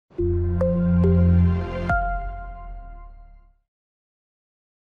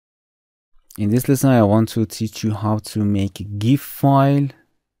In this lesson, I want to teach you how to make a GIF file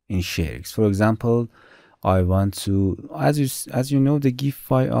in ShareX. For example, I want to, as you know, the GIF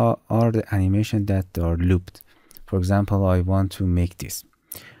file are the animation that are looped. For example, I want to make this.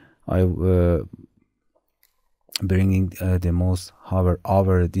 I bringing the mouse hover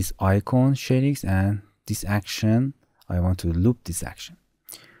over this icon ShareX, and this action, I want to loop this action.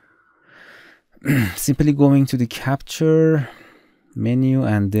 Simply going to the capture menu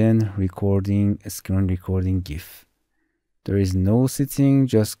and then screen recording GIF. There is no setting,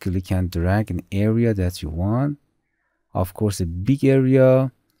 just click and drag an area that you want. Of course, a big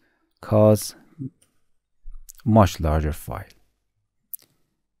area cause much larger file,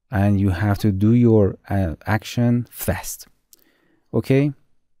 and you have to do your action fast. Okay,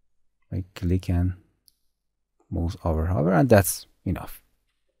 I click and mouse over hover, and that's enough.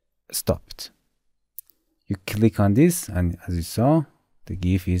 Stop it. You click on this, and as you saw, the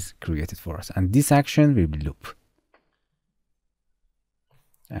GIF is created for us, and this action will be loop.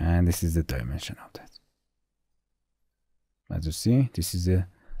 And this is the dimension of that. As you see, this is a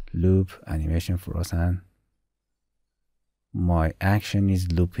loop animation for us, and my action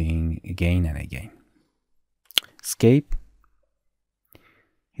is looping again and again. Escape.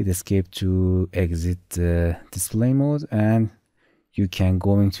 Hit escape to exit the display mode, and you can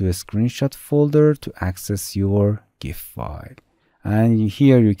go into a screenshot folder to access your GIF file. And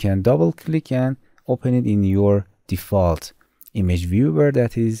here you can double click and open it in your default image viewer,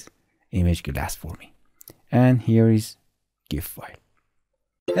 that is image glass for me. And here is GIF file.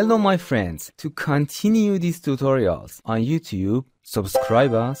 Hello my friends, to continue these tutorials on YouTube,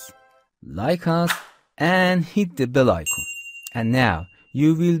 subscribe us, like us, and hit the bell icon. And now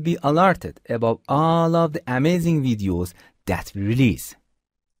you will be alerted about all of the amazing videos that we release.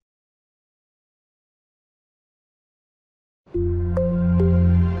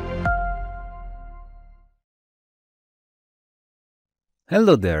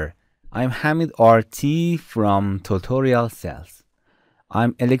 Hello there, I'm Hamid RT from TutorialCells.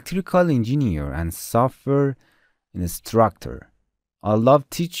 I'm electrical engineer and software instructor. I love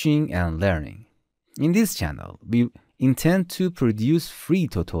teaching and learning. In this channel, we intend to produce free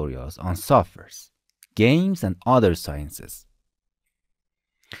tutorials on softwares, games, and other sciences.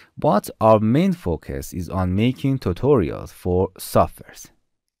 But our main focus is on making tutorials for softwares.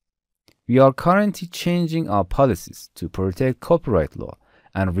 We are currently changing our policies to protect copyright law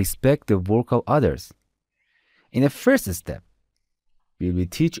and respect the work of others. In the first step, we will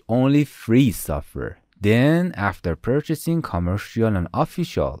teach only free software. Then, after purchasing commercial and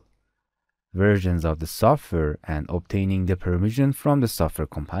official versions of the software and obtaining the permission from the software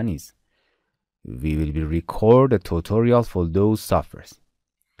companies, we will record a tutorial for those softwares.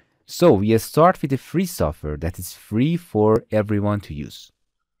 So we start with the free software that is free for everyone to use.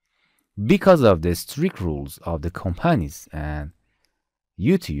 Because of the strict rules of the companies and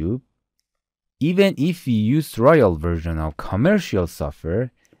YouTube, even if we use trial version of commercial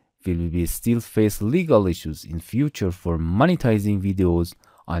software, we will still face legal issues in future for monetizing videos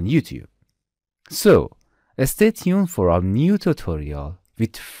on YouTube. So, stay tuned for our new tutorial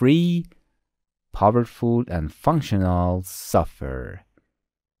with free, powerful, and functional software.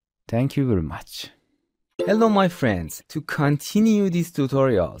 Thank you very much. Hello my friends, to continue these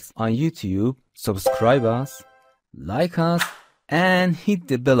tutorials on YouTube, subscribe us, like us, and hit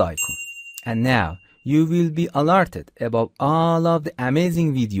the bell icon. And now you will be alerted about all of the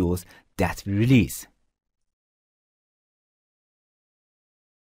amazing videos that we release.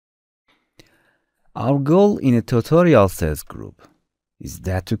 Our goal in a TutorialCells group is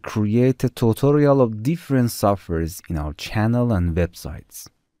that to create a tutorial of different softwares in our channel and websites.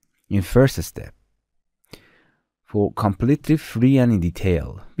 In first step, for completely free and in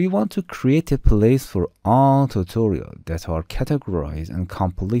detail, we want to create a place for all tutorials that are categorized and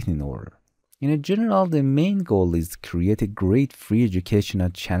complete in order. In general, the main goal is to create a great free educational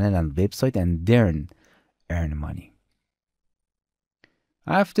channel and website and then earn money.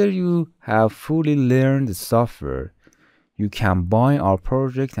 After you have fully learned the software, you can buy our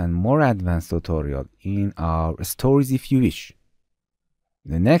project and more advanced tutorial in our stores if you wish.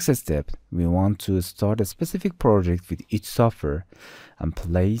 In the next step, we want to start a specific project with each software and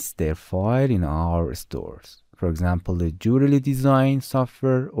place their file in our stores. For example, the jewelry design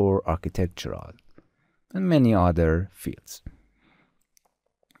software or architectural, and many other fields.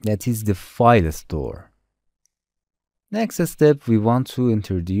 That is the file store. Next step, we want to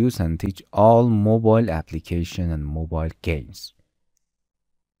introduce and teach all mobile application and mobile games.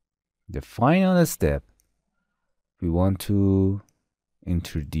 The final step, we want to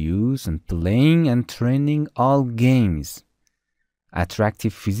introduce and playing and training all games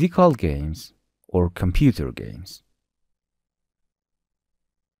attractive physical games, or computer games.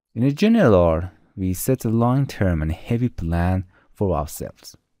 In a general, we set a long-term and heavy plan for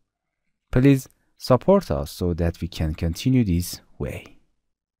ourselves. Please support us so that we can continue this way.